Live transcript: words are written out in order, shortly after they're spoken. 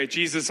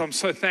Jesus, I'm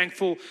so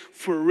thankful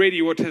for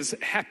already what has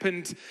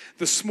happened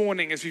this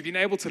morning as we've been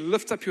able to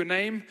lift up your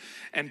name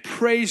and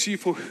praise you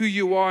for who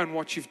you are and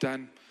what you've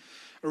done.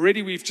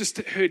 Already we've just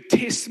heard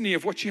testimony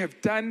of what you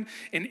have done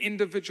in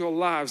individual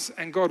lives.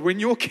 And God, when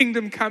your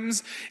kingdom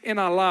comes in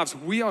our lives,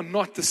 we are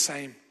not the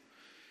same.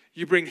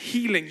 You bring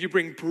healing, you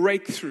bring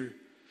breakthrough.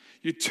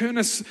 You turn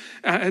us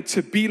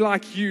to be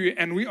like you,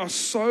 and we are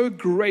so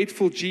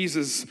grateful,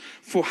 Jesus,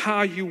 for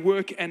how you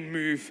work and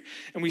move.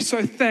 And we're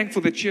so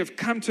thankful that you have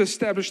come to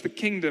establish the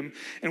kingdom,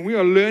 and we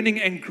are learning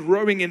and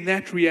growing in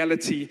that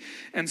reality.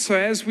 And so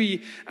as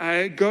we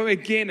go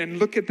again and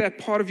look at that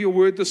part of your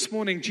word this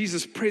morning,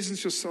 Jesus,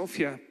 presence yourself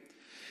here.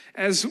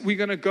 As we're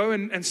going to go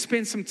and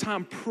spend some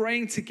time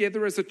praying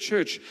together as a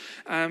church,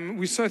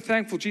 we're so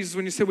thankful, Jesus,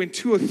 when you said, when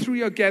 2 or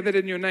 3 are gathered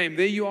in your name,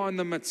 there you are in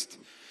the midst.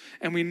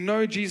 And we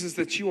know, Jesus,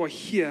 that you are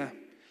here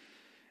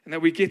and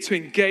that we get to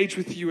engage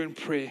with you in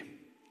prayer.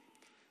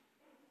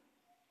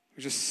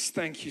 We just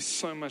thank you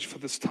so much for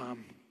this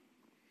time.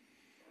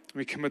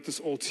 We commit this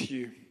all to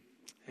you.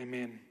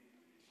 Amen.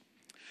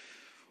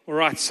 All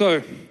right,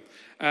 so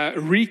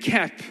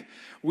recap.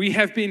 We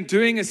have been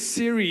doing a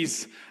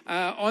series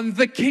on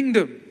the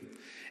kingdom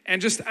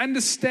and just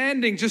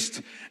understanding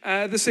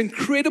this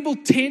incredible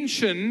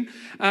tension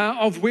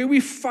of where we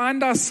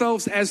find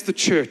ourselves as the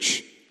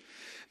church.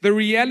 The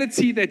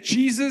reality that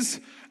Jesus,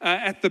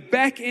 at the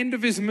back end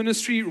of his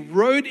ministry,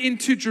 rode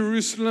into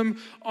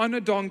Jerusalem on a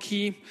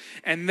donkey,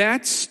 and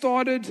that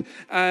started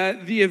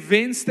the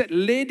events that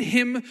led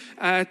him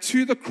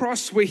to the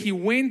cross, where he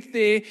went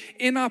there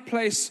in our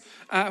place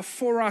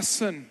for our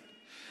sin.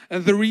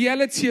 The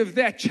reality of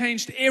that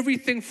changed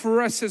everything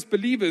for us as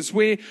believers,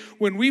 where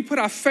when we put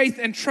our faith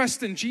and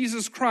trust in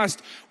Jesus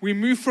Christ, we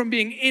move from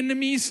being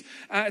enemies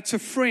to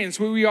friends,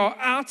 where we are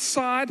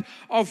outside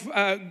of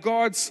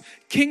God's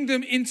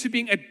kingdom into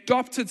being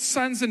adopted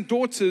sons and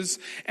daughters,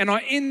 and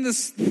are in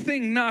this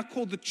thing now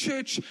called the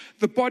church,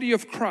 the body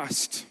of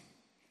Christ.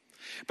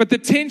 But the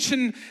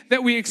tension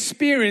that we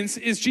experience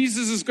is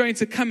Jesus is going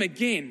to come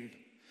again.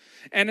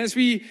 And as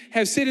we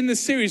have said in this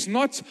series,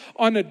 not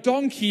on a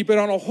donkey, but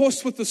on a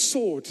horse with a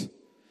sword.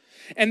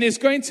 And there's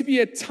going to be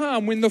a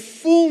time when the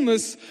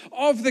fullness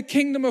of the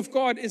kingdom of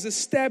God is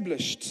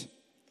established.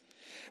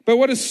 But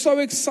what is so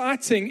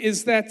exciting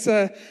is that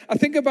I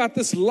think about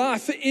this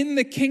life in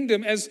the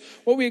kingdom as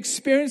what we're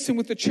experiencing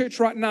with the church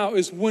right now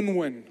is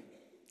win-win.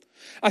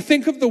 I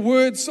think of the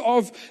words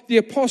of the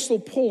Apostle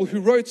Paul,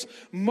 who wrote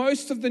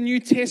most of the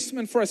New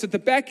Testament for us. At the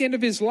back end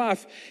of his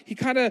life, he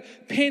kind of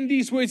penned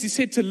these words. He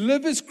said, to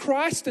live is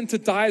Christ and to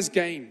die is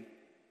gain.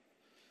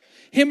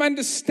 Him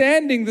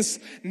understanding this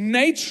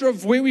nature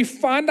of where we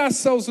find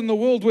ourselves in the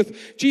world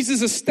with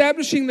Jesus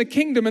establishing the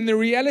kingdom and the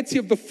reality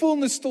of the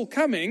fullness still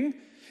coming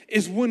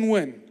is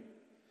win-win.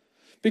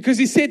 Because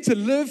he said to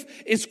live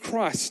is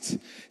Christ.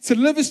 To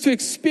live is to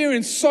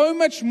experience so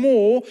much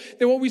more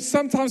than what we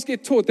sometimes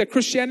get taught, that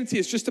Christianity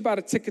is just about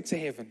a ticket to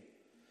heaven.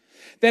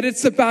 That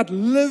it's about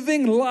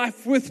living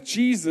life with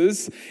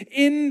Jesus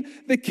in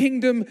the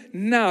kingdom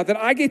now. That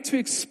I get to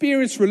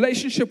experience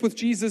relationship with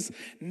Jesus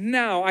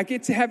now. I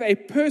get to have a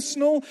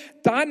personal,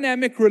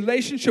 dynamic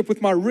relationship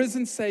with my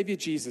risen Savior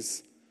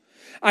Jesus.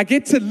 I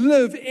get to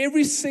live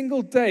every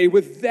single day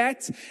with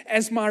that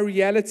as my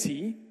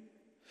reality,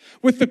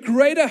 with the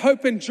greater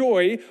hope and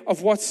joy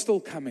of what's still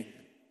coming.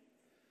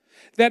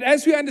 That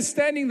as we're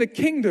understanding the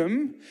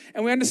kingdom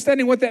and we're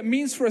understanding what that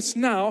means for us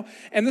now,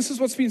 and this is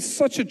what's been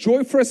such a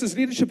joy for us as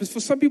leadership, is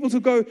for some people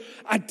to go,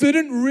 I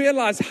didn't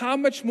realize how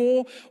much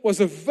more was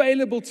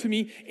available to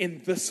me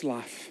in this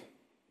life.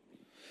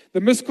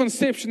 The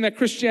misconception that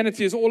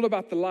Christianity is all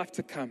about the life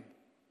to come.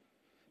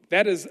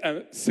 That is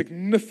a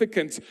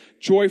significant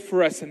joy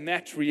for us in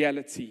that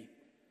reality.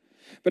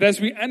 But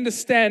as we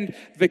understand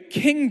the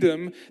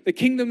kingdom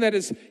that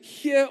is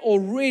here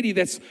already,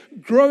 that's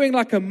growing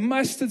like a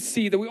mustard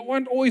seed, that we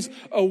aren't always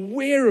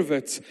aware of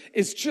it,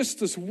 is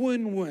just this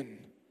win-win.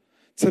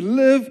 To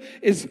live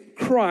is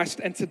Christ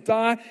and to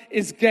die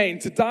is gain.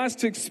 To die is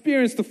to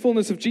experience the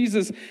fullness of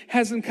Jesus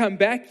hasn't come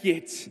back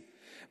yet.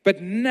 But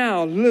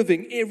now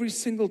living every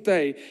single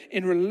day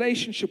in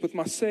relationship with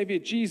my Savior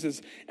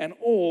Jesus and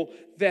all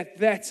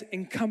that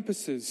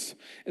encompasses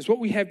is what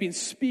we have been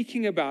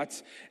speaking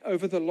about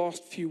over the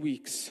last few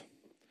weeks.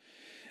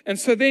 And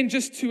so then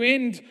just to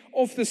end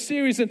off the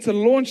series and to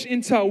launch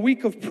into our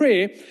week of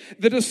prayer,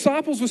 the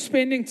disciples were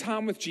spending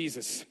time with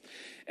Jesus.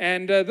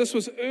 And this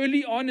was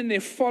early on in their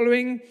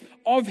following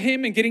of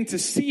him and getting to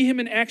see him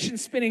in action,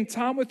 spending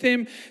time with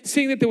him,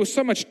 seeing that there was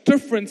so much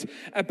different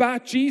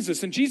about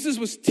Jesus. And Jesus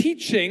was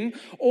teaching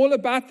all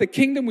about the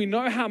kingdom. We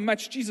know how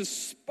much Jesus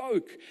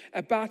spoke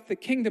about the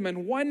kingdom.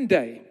 And one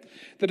day,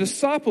 the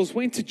disciples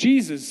went to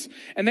Jesus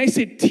and they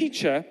said,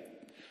 Teacher,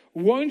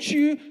 won't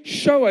you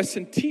show us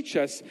and teach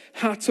us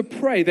how to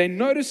pray? They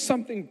noticed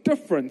something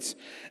different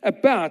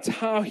about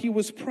how he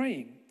was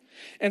praying.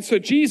 And so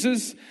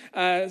Jesus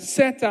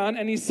sat down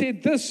and he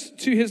said this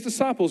to his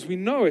disciples. We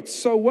know it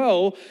so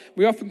well.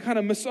 We often kind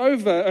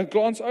of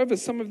glance over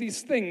some of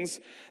these things.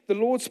 The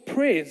Lord's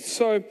Prayer.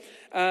 So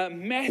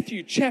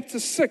Matthew chapter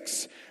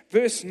 6,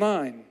 verse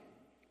 9.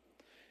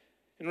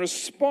 In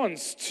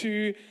response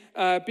to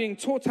being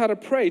taught how to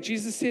pray,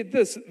 Jesus said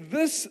this,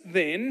 "This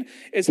then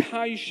is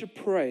how you should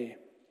pray.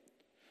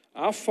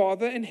 Our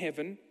Father in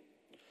heaven,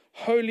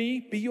 holy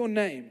be your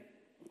name.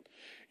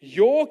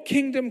 Your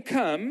kingdom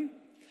come,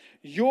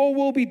 your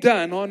will be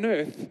done on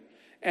earth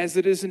as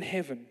it is in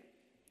heaven."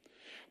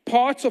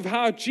 Part of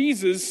how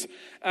Jesus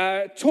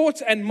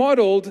taught and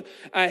modeled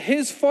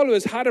his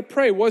followers how to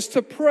pray was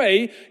to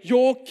pray,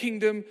 "Your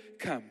kingdom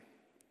come."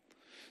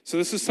 So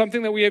this is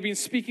something that we have been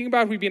speaking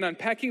about. We've been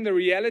unpacking the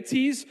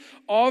realities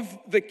of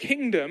the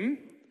kingdom.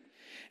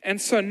 And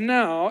so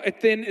now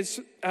it then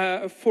is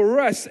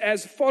for us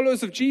as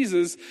followers of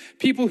Jesus,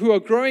 people who are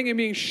growing and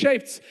being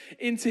shaped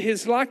into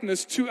his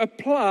likeness, to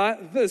apply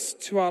this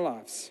to our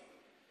lives.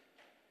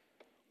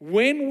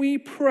 When we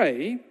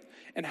pray,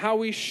 and how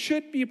we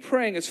should be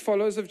praying as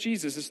followers of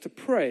Jesus, is to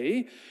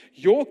pray,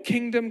 "Your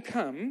kingdom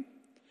come,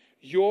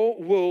 your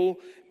will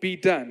be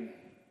done."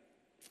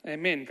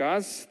 Amen,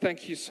 guys.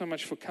 Thank you so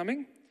much for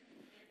coming.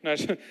 No,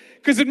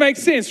 because it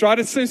makes sense, right?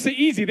 It seems so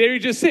easy. There he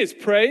just says,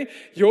 pray,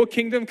 your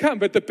kingdom come.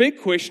 But the big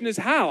question is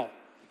how?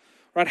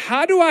 Right?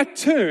 How do I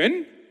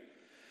turn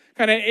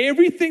kind of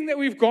everything that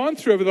we've gone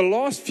through over the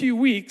last few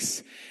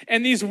weeks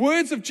and these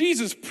words of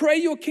Jesus, pray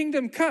your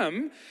kingdom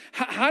come,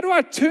 how do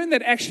I turn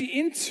that actually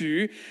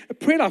into a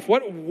prayer life?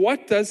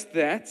 What does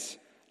that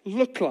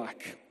look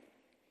like?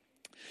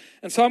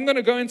 And so I'm going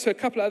to go into a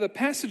couple of other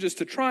passages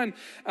to try and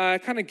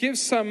kind of give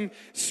some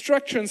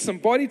structure and some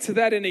body to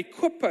that and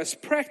equip us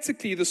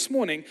practically this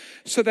morning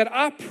so that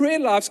our prayer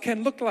lives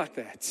can look like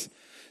that.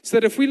 So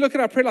that if we look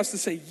at our prayer lives to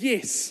say,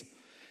 yes,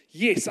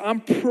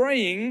 I'm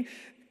praying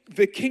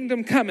the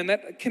kingdom come, and I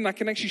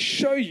can actually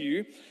show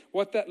you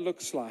what that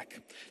looks like.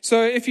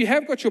 So if you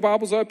have got your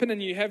Bibles open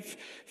and you have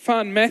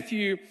found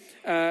Matthew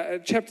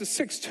chapter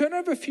 6, turn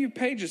over a few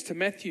pages to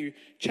Matthew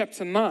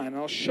chapter 9.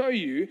 I'll show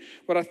you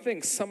what I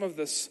think some of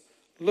this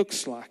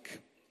looks like.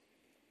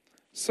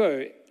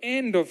 So,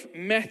 end of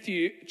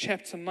Matthew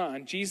chapter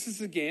 9, Jesus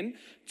again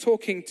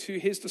talking to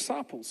his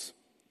disciples.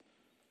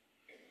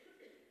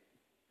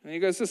 And he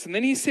goes this, and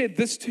then he said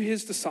this to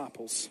his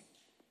disciples.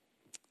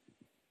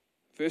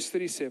 Verse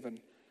 37,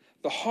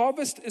 "The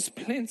harvest is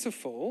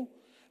plentiful,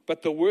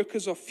 but the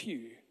workers are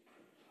few.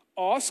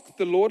 Ask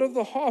the Lord of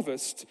the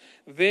harvest,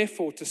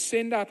 therefore, to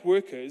send out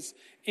workers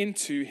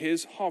into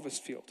his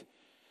harvest field."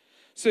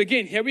 So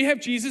again, here we have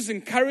Jesus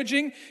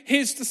encouraging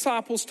his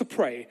disciples to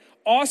pray.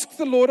 Ask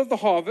the Lord of the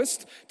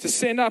harvest to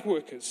send out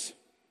workers.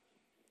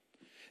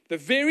 The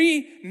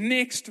very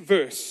next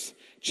verse,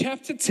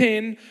 chapter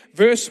 10,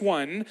 verse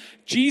 1,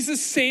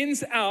 Jesus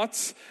sends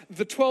out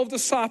the 12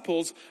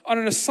 disciples on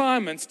an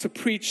assignment to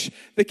preach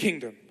the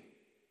kingdom.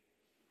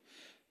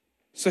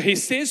 So he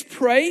says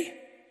pray.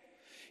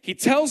 He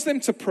tells them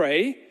to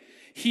pray.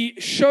 He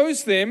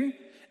shows them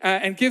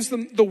and gives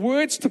them the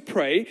words to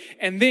pray,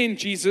 and then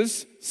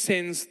Jesus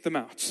sends them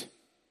out.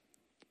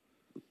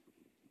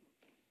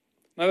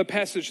 Another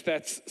passage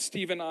that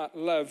Steve and I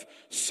love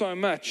so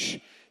much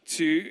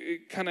to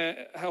kind of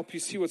help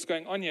you see what's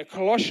going on here.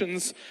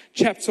 Colossians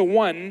chapter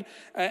 1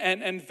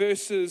 and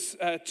verses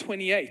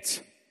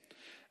 28.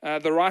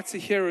 The writer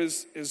here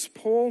is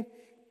Paul,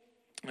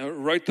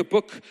 wrote the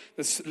book,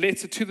 this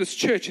letter to this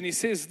church, and he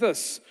says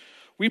this,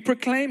 "We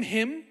proclaim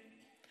him,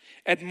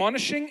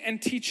 admonishing and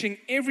teaching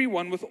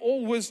everyone with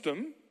all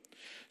wisdom,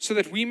 so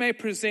that we may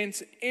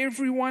present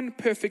everyone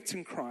perfect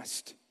in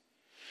Christ.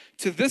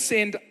 To this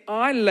end,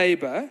 I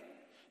labor,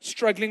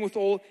 struggling with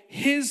all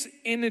his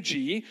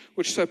energy,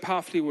 which so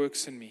powerfully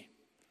works in me."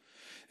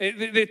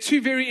 There are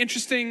two very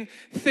interesting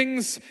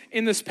things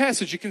in this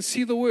passage. You can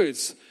see the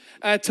words.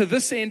 To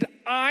this end,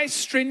 I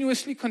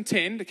strenuously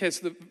contend, okay,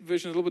 so the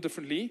version is a little bit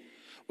differently,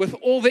 with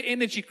all the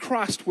energy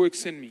Christ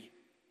works in me.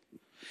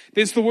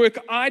 There's the work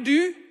I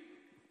do.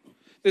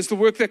 There's the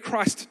work that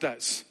Christ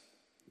does.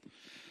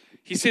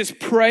 He says,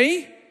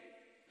 pray,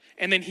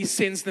 and then he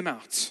sends them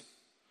out.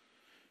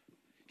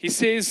 He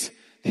says,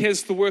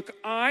 here's the work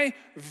I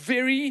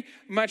very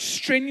much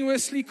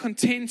strenuously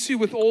contend to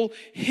with all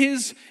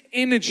his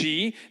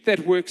energy that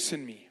works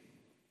in me.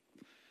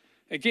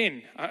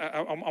 Again,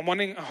 I'm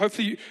wondering,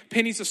 hopefully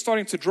pennies are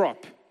starting to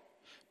drop.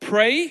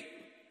 Pray,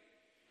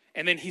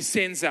 and then he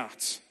sends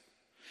out.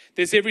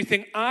 There's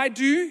everything I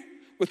do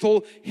with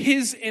all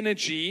his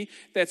energy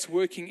that's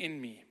working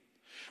in me.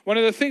 One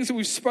of the things that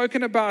we've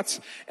spoken about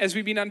as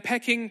we've been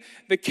unpacking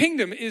the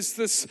kingdom is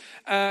this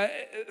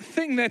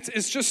thing that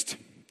is just,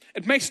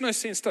 it makes no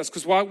sense to us,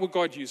 because why would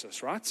God use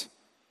us, right?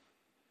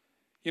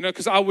 You know,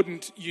 because I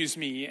wouldn't use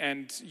me,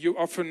 and you're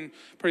often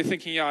probably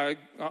thinking, yeah,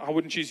 I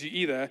wouldn't use you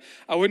either.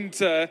 I wouldn't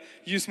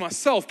use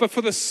myself. But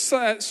for the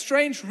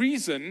strange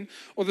reason,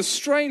 or the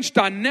strange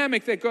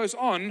dynamic that goes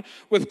on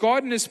with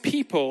God and his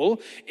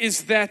people,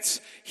 is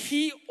that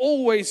he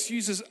always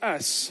uses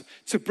us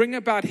to bring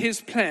about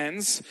his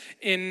plans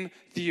in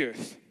the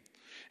earth.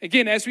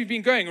 Again, as we've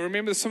been going,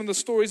 remember some of the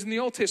stories in the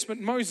Old Testament.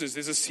 Moses,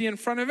 there's a sea in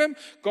front of him.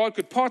 God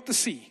could part the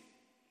sea.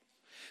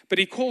 But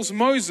he calls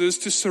Moses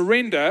to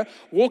surrender,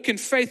 walk in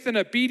faith and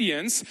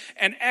obedience,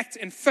 and act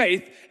in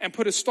faith and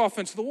put his staff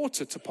into the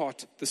water to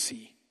part the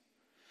sea.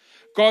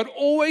 God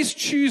always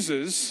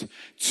chooses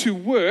to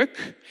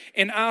work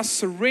in our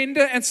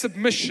surrender and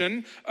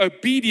submission,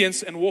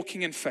 obedience, and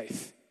walking in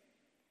faith.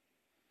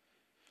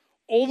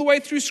 All the way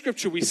through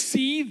Scripture, we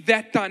see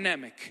that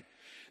dynamic.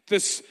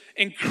 This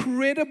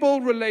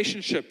incredible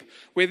relationship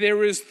where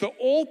there is the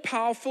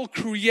all-powerful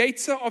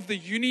creator of the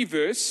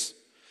universe,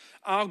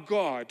 our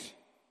God,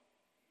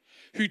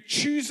 who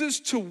chooses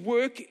to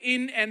work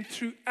in and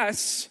through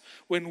us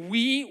when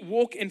we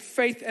walk in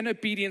faith and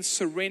obedience,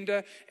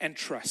 surrender and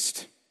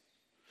trust.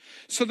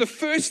 So the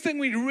first thing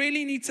we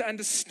really need to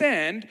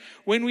understand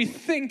when we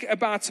think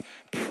about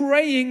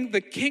praying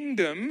the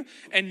kingdom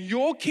and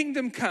your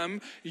kingdom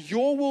come,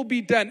 your will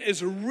be done,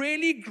 is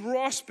really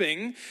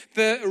grasping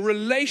the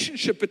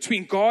relationship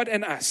between God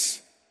and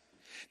us,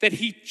 that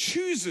he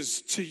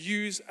chooses to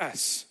use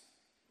us.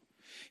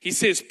 He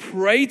says,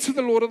 pray to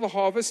the Lord of the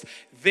harvest,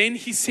 then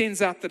he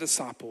sends out the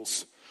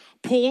disciples.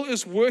 Paul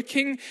is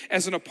working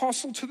as an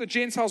apostle to the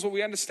Gentiles. What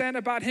we understand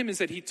about him is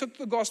that he took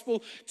the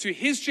gospel to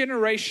his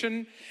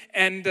generation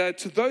and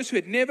to those who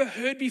had never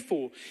heard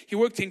before. He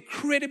worked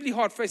incredibly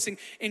hard, facing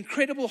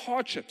incredible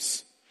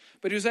hardships.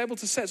 But he was able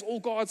to say, it's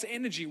all God's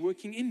energy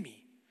working in me.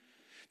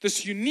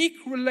 This unique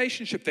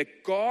relationship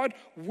that God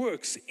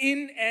works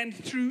in and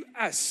through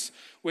us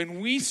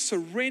when we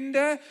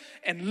surrender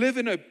and live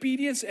in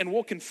obedience and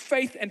walk in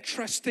faith and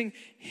trusting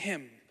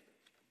him.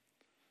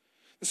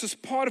 This is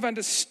part of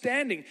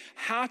understanding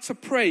how to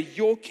pray,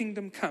 your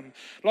kingdom come.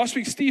 Last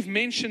week, Steve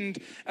mentioned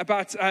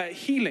about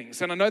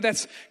healings, and I know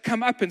that's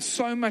come up in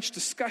so much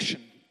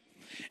discussion.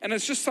 And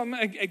it's just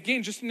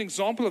again, just an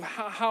example of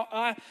how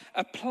I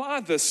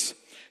apply this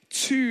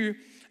to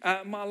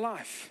my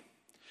life.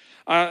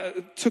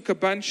 I took a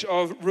bunch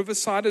of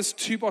Riversiders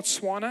to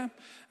Botswana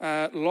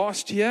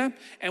last year,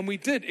 and we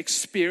did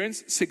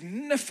experience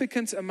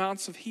significant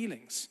amounts of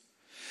healings.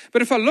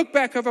 But if I look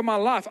back over my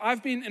life,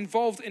 I've been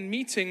involved in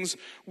meetings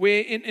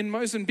where in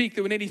Mozambique,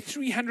 there were nearly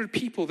 300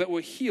 people that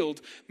were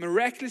healed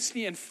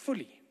miraculously and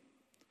fully.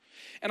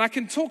 And I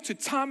can talk to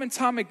time and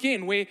time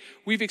again where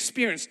we've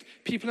experienced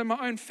people in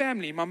my own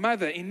family. My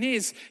mother,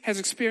 Inez, has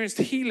experienced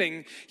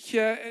healing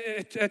here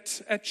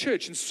at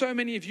church. And so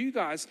many of you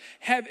guys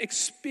have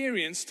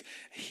experienced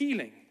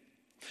healing.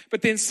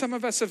 But then some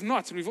of us have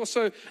not. And we've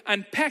also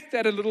unpacked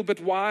that a little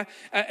bit, why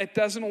it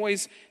doesn't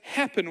always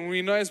happen. And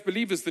we know as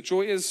believers the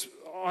joy is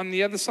on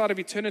the other side of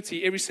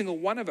eternity. Every single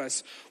one of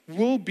us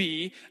will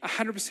be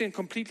 100%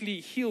 completely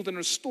healed and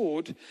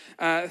restored.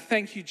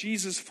 Thank you,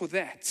 Jesus, for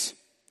that.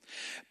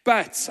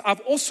 But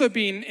I've also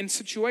been in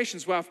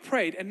situations where I've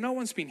prayed and no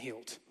one's been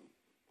healed.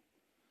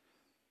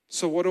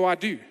 So what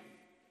do?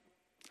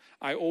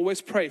 I always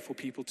pray for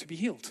people to be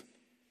healed.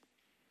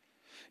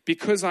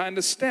 Because I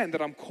understand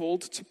that I'm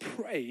called to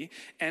pray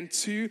and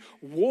to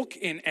walk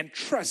in and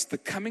trust the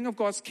coming of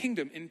God's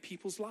kingdom in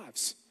people's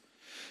lives.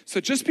 So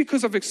just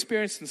because I've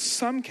experienced in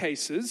some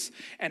cases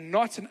and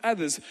not in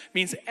others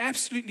means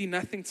absolutely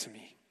nothing to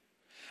me.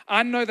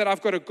 I know that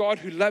I've got a God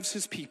who loves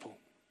his people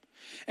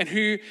and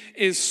who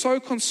is so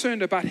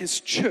concerned about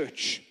his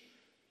church.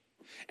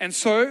 And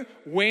so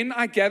when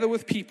I gather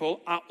with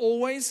people, I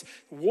always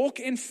walk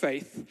in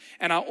faith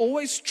and I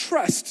always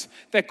trust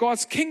that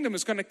God's kingdom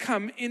is going to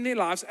come in their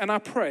lives. And I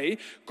pray,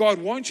 God,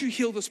 won't you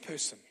heal this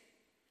person?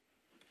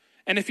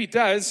 And if he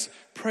does,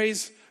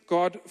 praise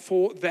God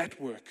for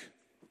that work.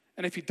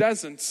 And if he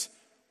doesn't,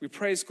 we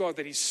praise God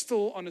that he's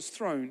still on his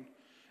throne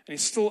and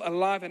he's still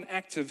alive and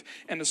active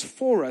and is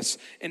for us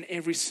in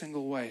every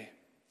single way.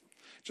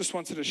 Just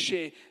wanted to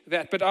share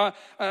that. But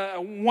I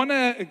want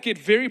to get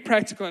very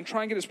practical and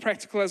try and get as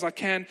practical as I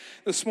can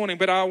this morning.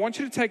 But I want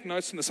you to take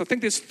notes on this. I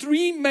think there's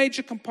three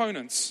major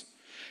components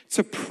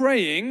to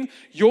praying,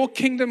 your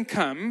kingdom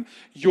come,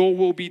 your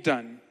will be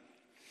done.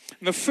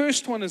 And the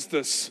first one is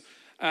this.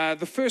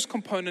 The first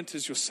component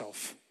is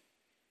yourself.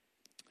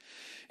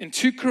 In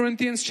 2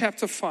 Corinthians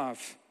chapter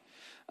 5,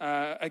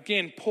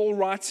 again, Paul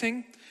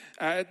writing,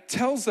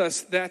 tells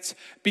us that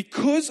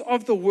because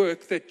of the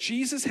work that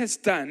Jesus has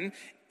done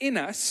in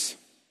us,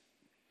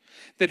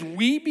 that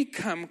we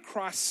become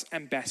Christ's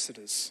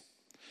ambassadors.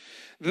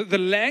 The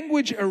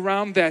language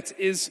around that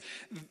is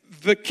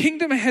the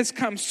kingdom has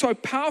come so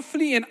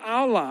powerfully in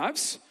our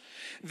lives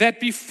that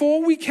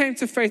before we came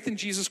to faith in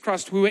Jesus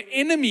Christ, we were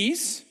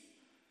enemies.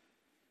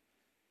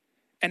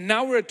 And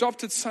now we're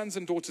adopted sons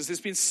and daughters. There's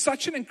been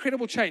such an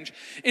incredible change.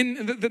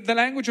 In the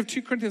language of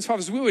 2 Corinthians 5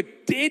 is we were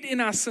dead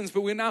in our sins,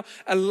 but we're now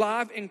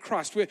alive in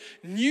Christ. We're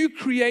new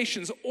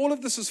creations. All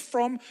of this is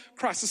from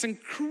Christ. This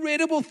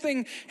incredible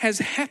thing has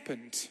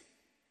happened.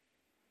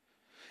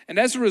 And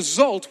as a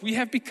result, we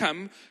have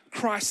become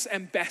Christ's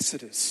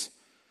ambassadors.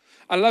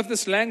 I love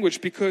this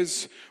language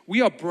because we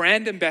are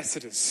brand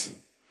ambassadors.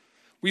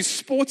 We're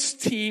sports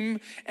team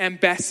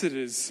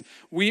ambassadors.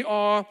 We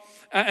are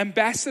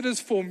ambassadors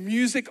for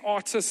music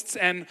artists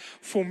and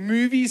for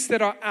movies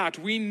that are out.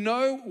 We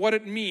know what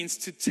it means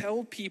to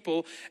tell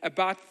people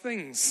about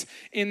things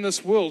in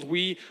this world.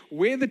 We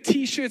wear the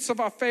t-shirts of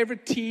our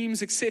favorite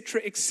teams,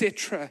 etc.,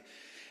 etc.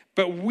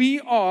 But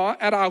we are,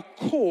 at our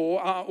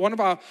core, one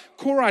of our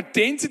core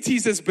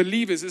identities as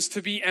believers is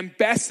to be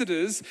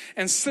ambassadors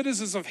and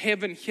citizens of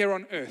heaven here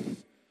on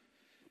earth.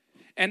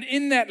 And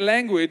in that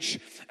language,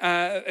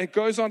 it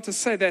goes on to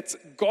say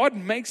that God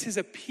makes his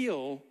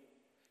appeal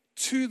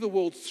to the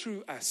world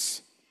through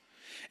us.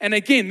 And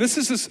again, this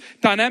is this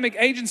dynamic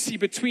agency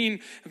between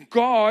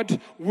God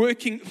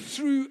working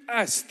through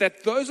us,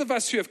 that those of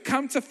us who have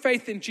come to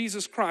faith in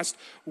Jesus Christ,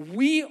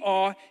 we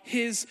are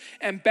his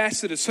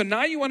ambassadors. So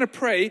now you want to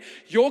pray,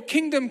 your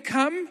kingdom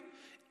come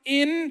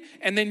in,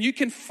 and then you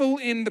can fill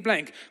in the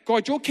blank.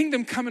 God, your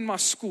kingdom come in my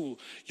school.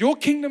 Your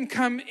kingdom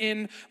come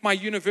in my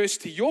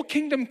university. Your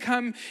kingdom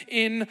come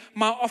in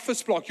my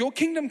office block. Your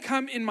kingdom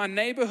come in my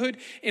neighborhood,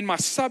 in my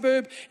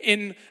suburb,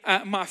 in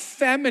my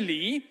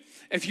family.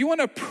 If you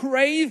want to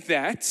pray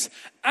that,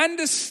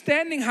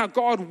 understanding how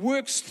God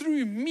works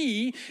through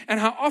me and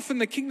how often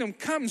the kingdom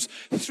comes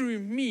through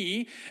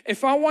me,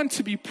 if I want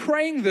to be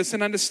praying this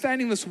and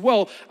understanding this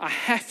well, I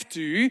have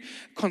to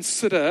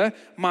consider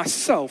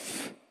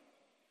myself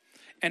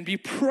and be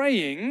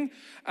praying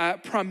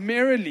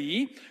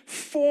primarily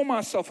for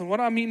myself. And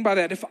what I mean by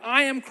that, if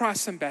I am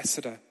Christ's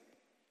ambassador,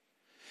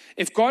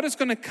 if God is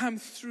going to come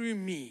through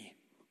me,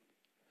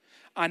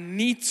 I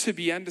need to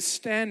be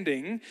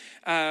understanding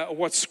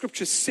what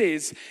Scripture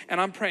says, and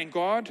I'm praying,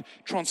 God,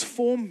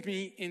 transform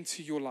me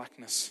into your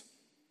likeness.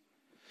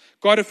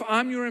 God, if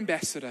I'm your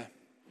ambassador,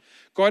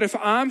 God, if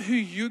I'm who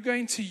you're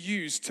going to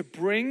use to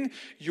bring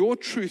your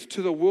truth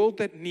to the world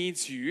that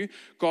needs you,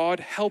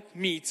 God, help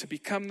me to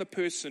become the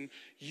person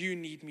you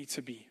need me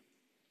to be.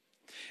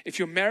 If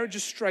your marriage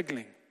is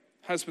struggling,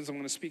 husbands, I'm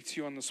going to speak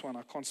to you on this one.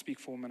 I can't speak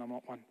for women, I'm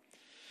not one.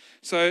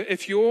 So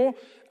if your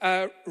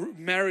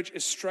marriage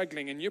is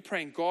struggling and you're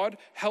praying, God,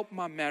 help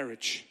my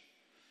marriage,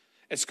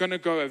 it's going to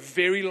go a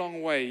very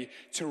long way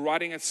to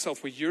writing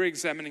itself where you're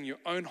examining your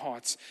own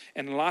hearts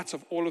in light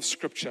of all of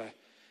Scripture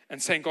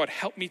and saying, God,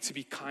 help me to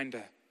be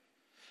kinder.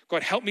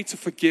 God, help me to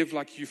forgive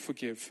like you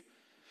forgive.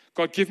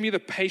 God, give me the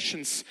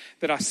patience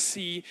that I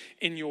see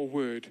in your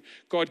word.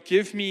 God,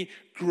 give me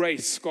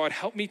grace. God,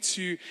 help me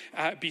to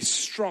be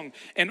strong.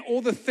 And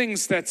all the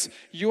things that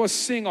you are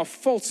seeing are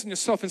faults in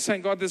yourself and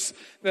saying, God,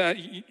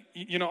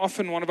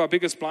 often one of our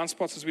biggest blind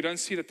spots is we don't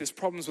see that there's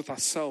problems with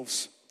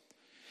ourselves.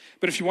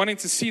 But if you're wanting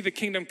to see the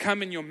kingdom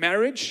come in your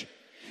marriage,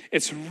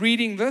 it's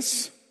reading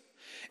this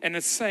and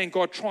it's saying,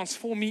 God,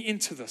 transform me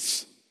into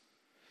this.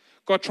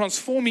 God,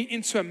 transform me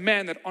into a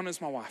man that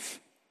honors my wife.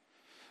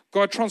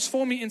 God,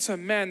 transform me into a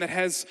man that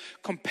has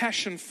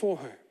compassion for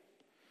her.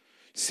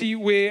 See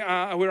where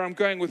I'm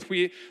going with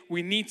we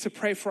need to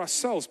pray for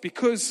ourselves,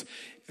 because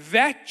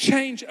that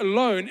change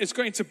alone is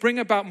going to bring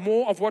about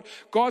more of what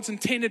God's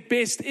intended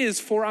best is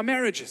for our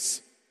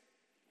marriages.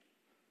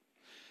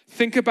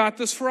 Think about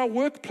this for our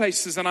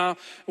workplaces and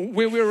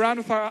where we're around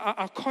with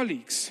our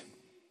colleagues.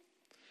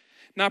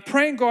 Now,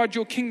 praying, God,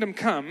 your kingdom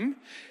come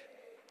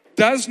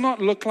does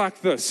not look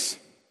like this.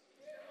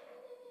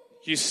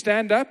 You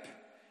stand up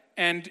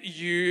and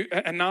you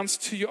announce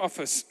to your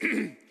office,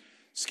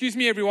 excuse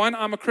me, everyone,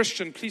 I'm a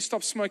Christian. Please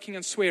stop smoking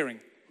and swearing.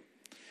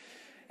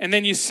 And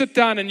then you sit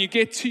down and you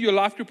get to your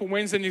life group on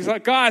Wednesday and you're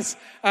like, guys,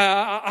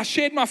 I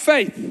shared my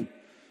faith.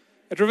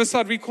 At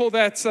Riverside, we call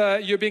that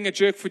you're being a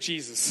jerk for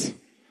Jesus.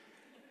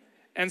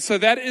 And so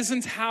that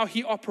isn't how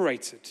he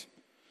operated.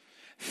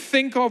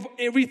 Think of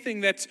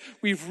everything that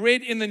we've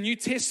read in the New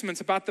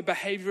Testament about the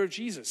behavior of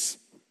Jesus.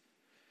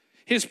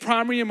 His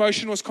primary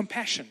emotion was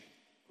compassion.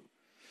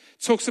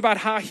 It talks about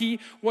how he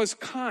was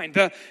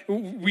kind.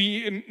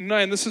 We know,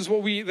 and this is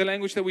what the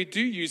language that we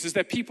do use, is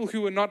that people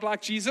who were not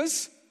like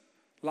Jesus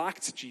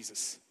liked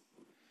Jesus.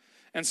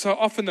 And so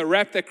often the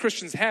rap that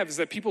Christians have is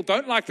that people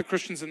don't like the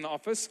Christians in the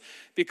office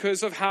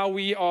because of how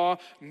we are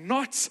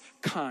not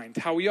kind,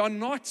 how we are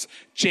not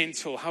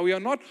gentle, how we are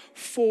not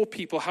for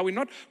people, how we're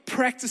not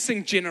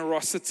practicing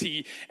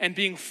generosity and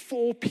being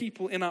for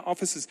people in our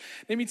offices.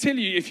 Let me tell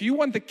you, if you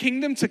want the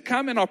kingdom to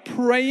come and are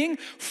praying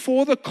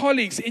for the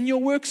colleagues in your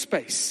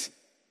workspace,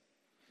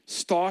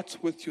 start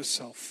with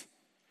yourself.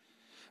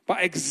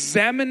 By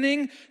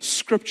examining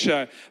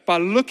Scripture, by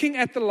looking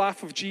at the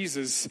life of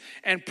Jesus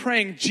and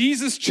praying,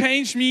 Jesus,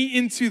 change me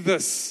into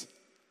this.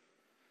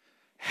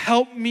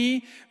 Help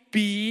me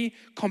be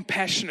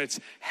compassionate.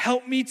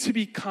 Help me to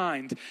be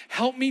kind.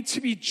 Help me to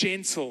be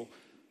gentle.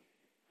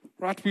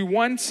 Right? We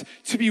want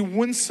to be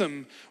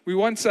winsome. We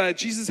want,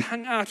 Jesus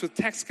hung out with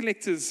tax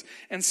collectors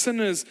and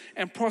sinners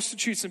and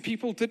prostitutes, and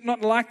people did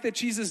not like that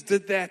Jesus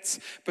did that,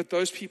 but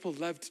those people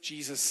loved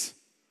Jesus,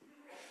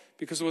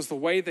 because it was the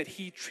way that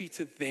he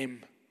treated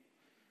them.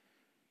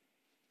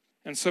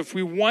 And so if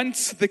we want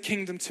the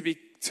kingdom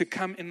to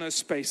come in those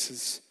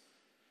spaces,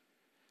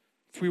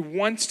 if if we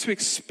want to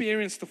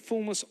experience the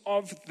fullness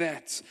of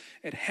that,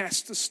 it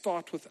has to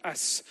start with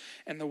us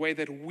and the way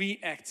that we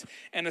act,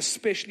 and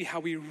especially how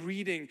we're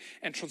reading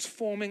and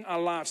transforming our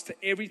lives to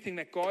everything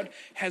that God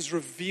has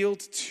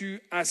revealed to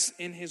us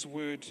in His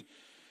Word,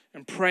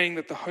 and praying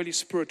that the Holy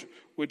Spirit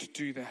would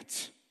do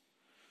that.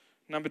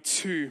 Number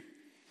 2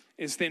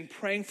 is then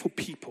praying for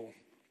people.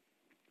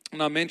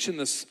 And I mentioned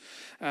this,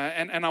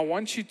 and I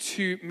want you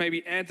to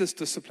maybe add this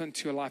discipline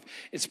to your life.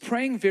 It's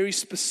praying very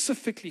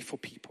specifically for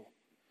people.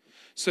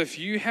 So if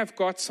you have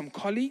got some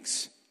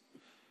colleagues,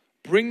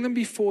 bring them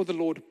before the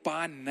Lord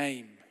by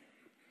name.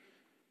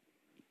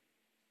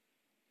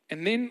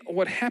 And then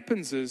what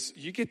happens is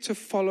you get to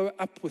follow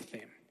up with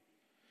them.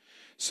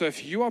 So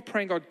if you are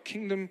praying, God,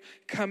 kingdom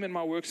come in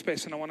my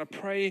workspace, and I want to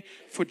pray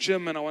for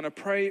Jim, and I want to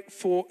pray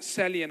for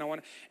Sally,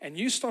 and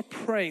you start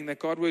praying that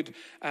God would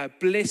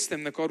bless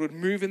them, that God would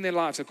move in their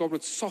lives, that God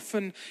would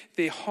soften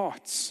their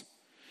hearts.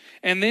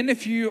 And then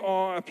if you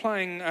are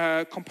applying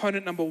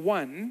component number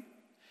 1,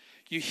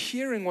 you're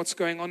hearing what's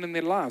going on in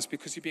their lives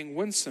because you're being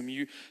winsome.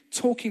 You're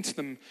talking to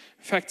them.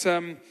 In fact,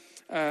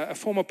 a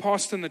former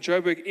pastor in the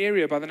Joburg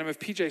area by the name of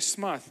P.J.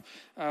 Smith,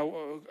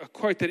 a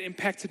quote that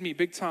impacted me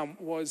big time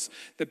was,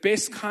 the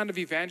best kind of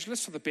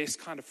evangelists are the best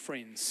kind of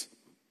friends.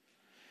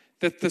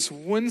 That this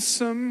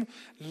winsome,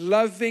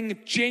 loving,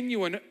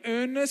 genuine,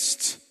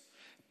 earnest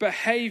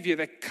behavior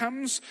that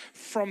comes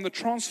from the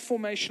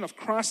transformation of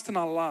Christ in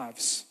our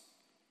lives.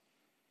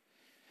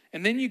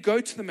 And then you go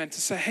to them and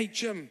to say, hey,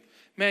 Jim,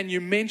 man,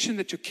 you mentioned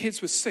that your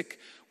kids were sick.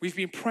 We've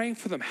been praying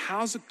for them.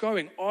 How's it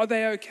going? Are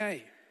they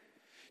okay?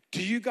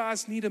 Do you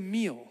guys need a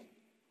meal?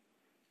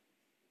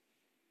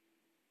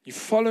 You're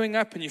following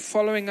up and you're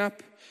following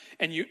up,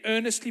 and you're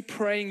earnestly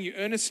praying, you're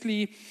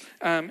earnestly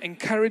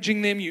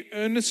encouraging them, you're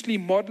earnestly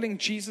modeling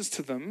Jesus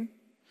to them.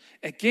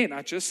 Again,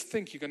 I just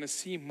think you're going to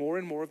see more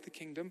and more of the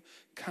kingdom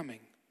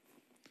coming.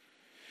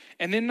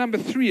 And then number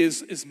 3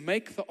 is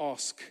make the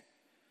ask.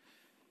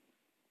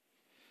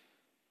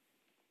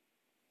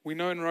 We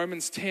know in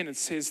Romans 10 it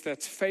says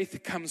that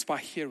faith comes by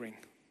hearing.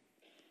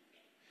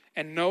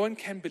 And no one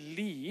can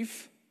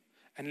believe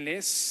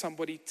unless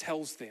somebody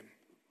tells them.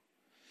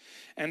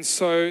 And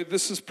so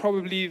this is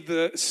probably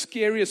the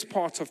scariest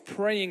part of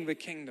praying the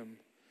kingdom,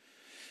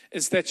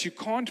 is that you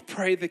can't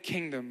pray the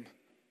kingdom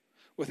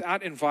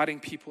without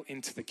inviting people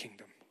into the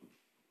kingdom.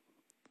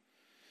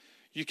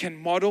 You can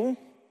model,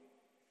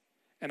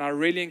 and I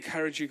really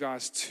encourage you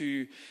guys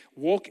to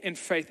walk in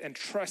faith and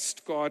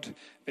trust God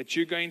that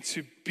you're going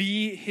to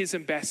be His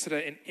ambassador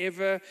in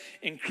ever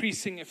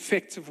increasing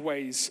effective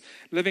ways,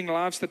 living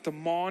lives that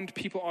demand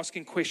people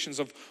asking questions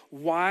of,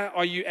 why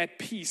are you at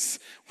peace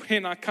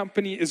when our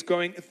company is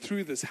going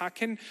through this? How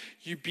can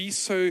you be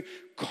so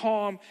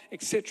calm,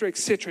 etc.,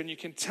 etc.? And you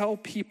can tell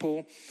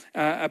people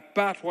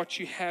about what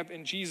you have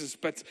in Jesus.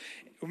 But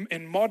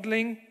in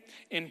modeling,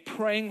 in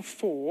praying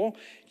for,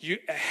 you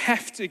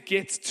have to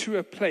get to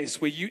a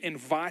place where you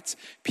invite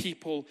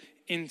people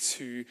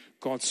into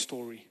God's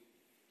story.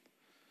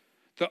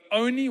 The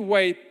only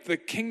way the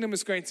kingdom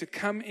is going to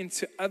come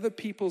into other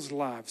people's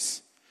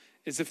lives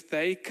is if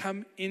they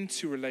come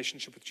into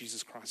relationship with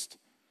Jesus Christ.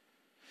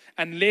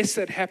 Unless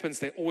that happens,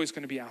 they're always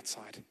going to be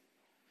outside.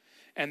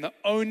 And the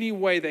only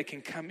way they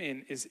can come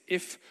in is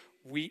if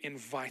we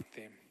invite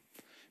them.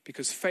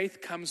 Because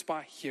faith comes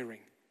by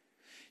hearing.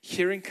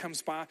 Hearing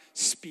comes by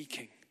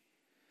speaking.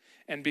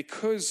 And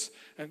because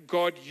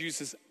God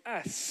uses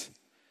us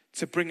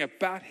to bring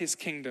about His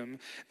kingdom,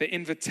 the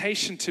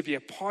invitation to be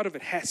a part of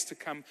it has to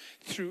come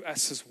through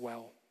us as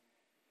well.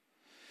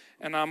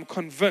 And I'm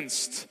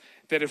convinced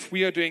that if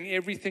we are doing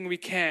everything we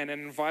can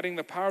and inviting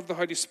the power of the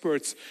Holy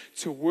Spirit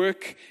to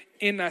work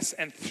in us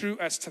and through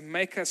us to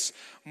make us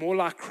more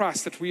like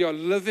Christ, that we are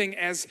living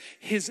as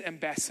His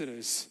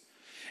ambassadors.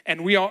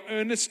 And we are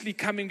earnestly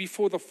coming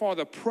before the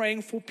Father,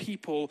 praying for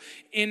people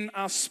in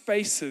our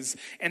spaces,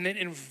 and then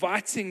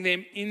inviting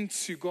them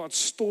into God's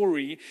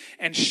story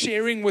and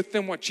sharing with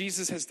them what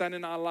Jesus has done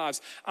in our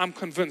lives. I'm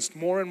convinced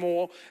more and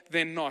more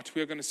than not,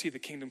 we are going to see the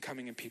kingdom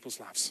coming in people's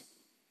lives.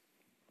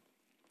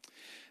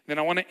 Then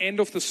I want to end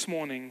off this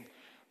morning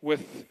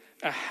with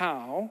a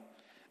how,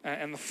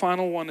 and the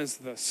final one is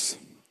this.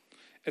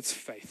 It's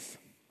faith.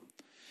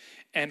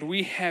 And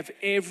we have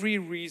every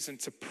reason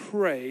to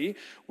pray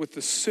with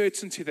the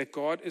certainty that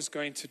God is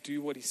going to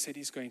do what He said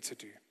He's going to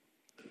do.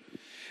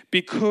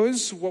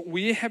 Because what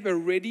we have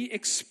already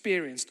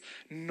experienced,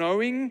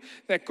 knowing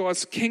that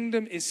God's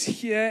kingdom is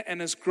here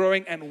and is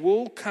growing and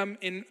will come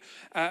in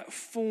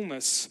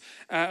fullness,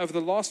 over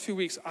the last few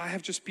weeks, I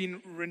have just been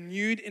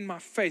renewed in my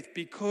faith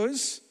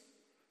because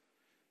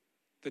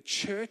the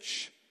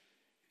church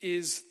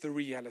is the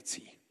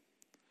reality.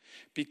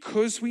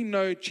 Because we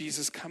know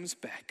Jesus comes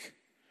back.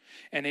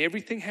 And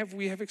everything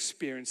we have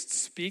experienced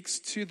speaks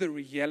to the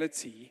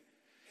reality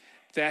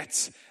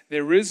that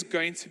there is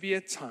going to be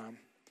a time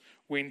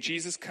when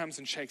Jesus comes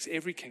and shakes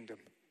every kingdom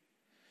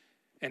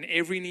and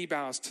every knee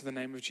bows to the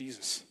name of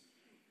Jesus.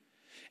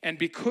 And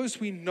because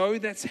we know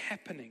that's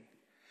happening,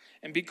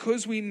 And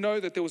because we know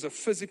that there was a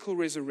physical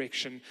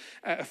resurrection,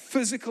 a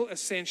physical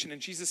ascension,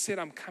 and Jesus said,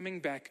 I'm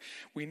coming back.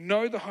 We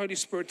know the Holy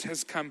Spirit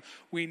has come.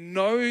 We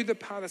know the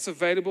power that's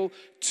available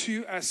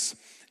to us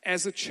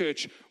as a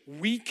church.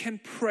 We can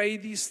pray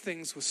these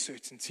things with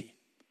certainty.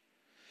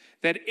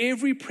 That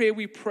every prayer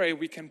we pray,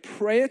 we can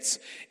pray it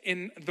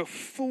in the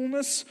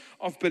fullness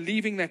of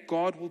believing that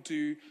God will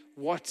do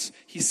what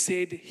He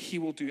said He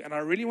will do. And I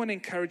really want to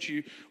encourage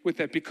you with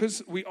that,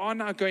 because we are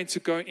now going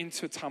to go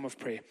into a time of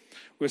prayer.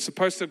 We're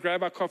supposed to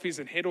grab our coffees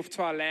and head off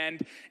to our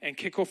land and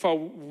kick off our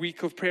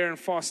week of prayer and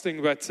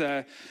fasting. But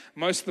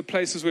most of the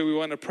places where we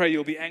want to pray,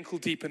 you'll be ankle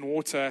deep in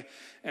water.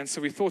 And so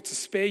we thought to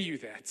spare you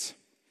that.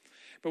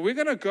 But we're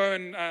going to go,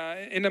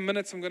 and in a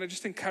minute, I'm going to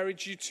just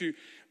encourage you to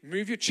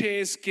move your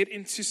chairs, get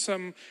into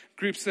some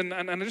groups. And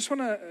I just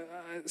want to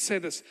say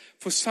this.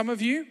 For some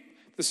of you,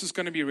 this is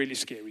going to be really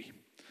scary,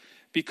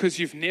 because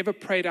you've never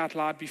prayed out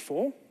loud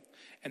before,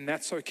 and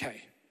that's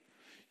okay.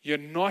 You're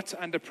not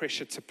under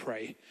pressure to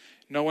pray.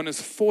 No one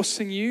is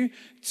forcing you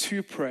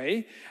to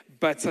pray,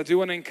 but I do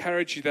want to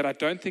encourage you that I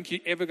don't think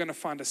you're ever going to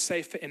find a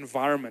safer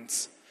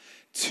environment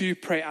to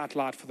pray out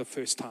loud for the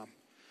first time.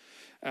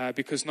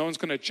 Because no one's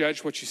going to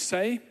judge what you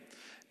say.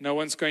 No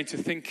one's going to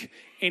think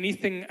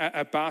anything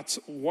about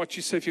what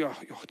you say. If you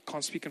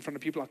can't speak in front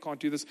of people, I can't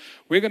do this.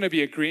 We're going to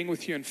be agreeing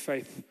with you in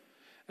faith.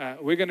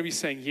 We're going to be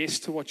saying yes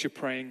to what you're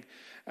praying.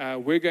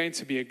 We're going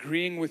to be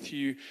agreeing with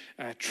you,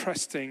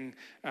 trusting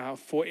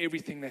for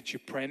everything that you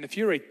pray. And if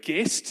you're a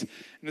guest,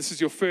 and this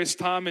is your first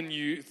time, and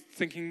you're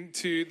thinking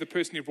to the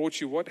person who brought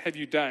you, what have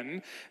you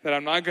done that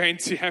I'm now going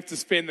to have to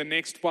spend the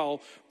next while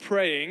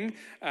praying?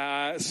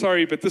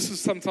 Sorry, but this is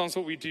sometimes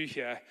what we do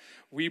here.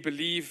 We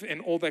believe in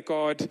all that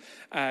God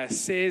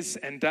says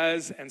and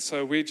does, and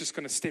so we're just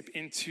going to step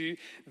into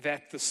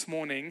that this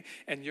morning,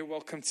 and you're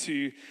welcome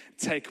to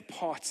take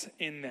part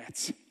in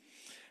that.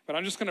 But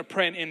I'm just going to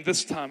pray and end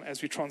this time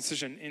as we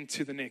transition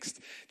into the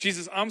next.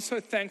 Jesus, I'm so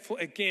thankful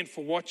again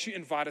for what you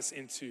invite us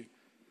into.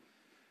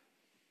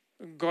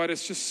 God,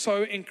 it's just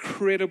so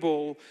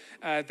incredible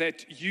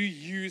that you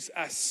use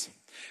us.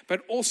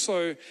 But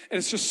also,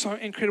 it's just so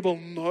incredible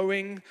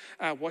knowing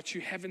what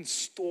you have in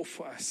store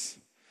for us.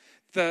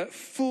 The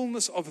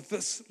fullness of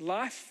this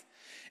life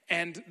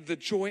and the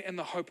joy and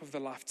the hope of the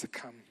life to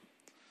come.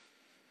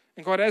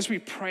 And God, as we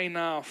pray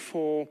now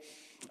for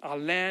our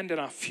land and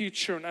our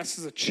future and us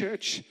as a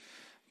church,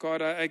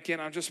 God, again,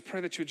 I just pray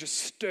that you would just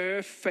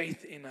stir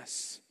faith in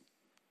us.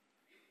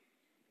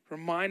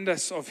 Remind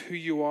us of who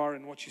you are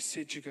and what you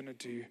said you're going to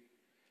do.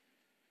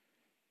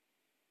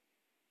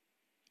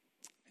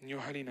 In your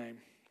holy name,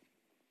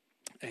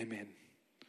 amen.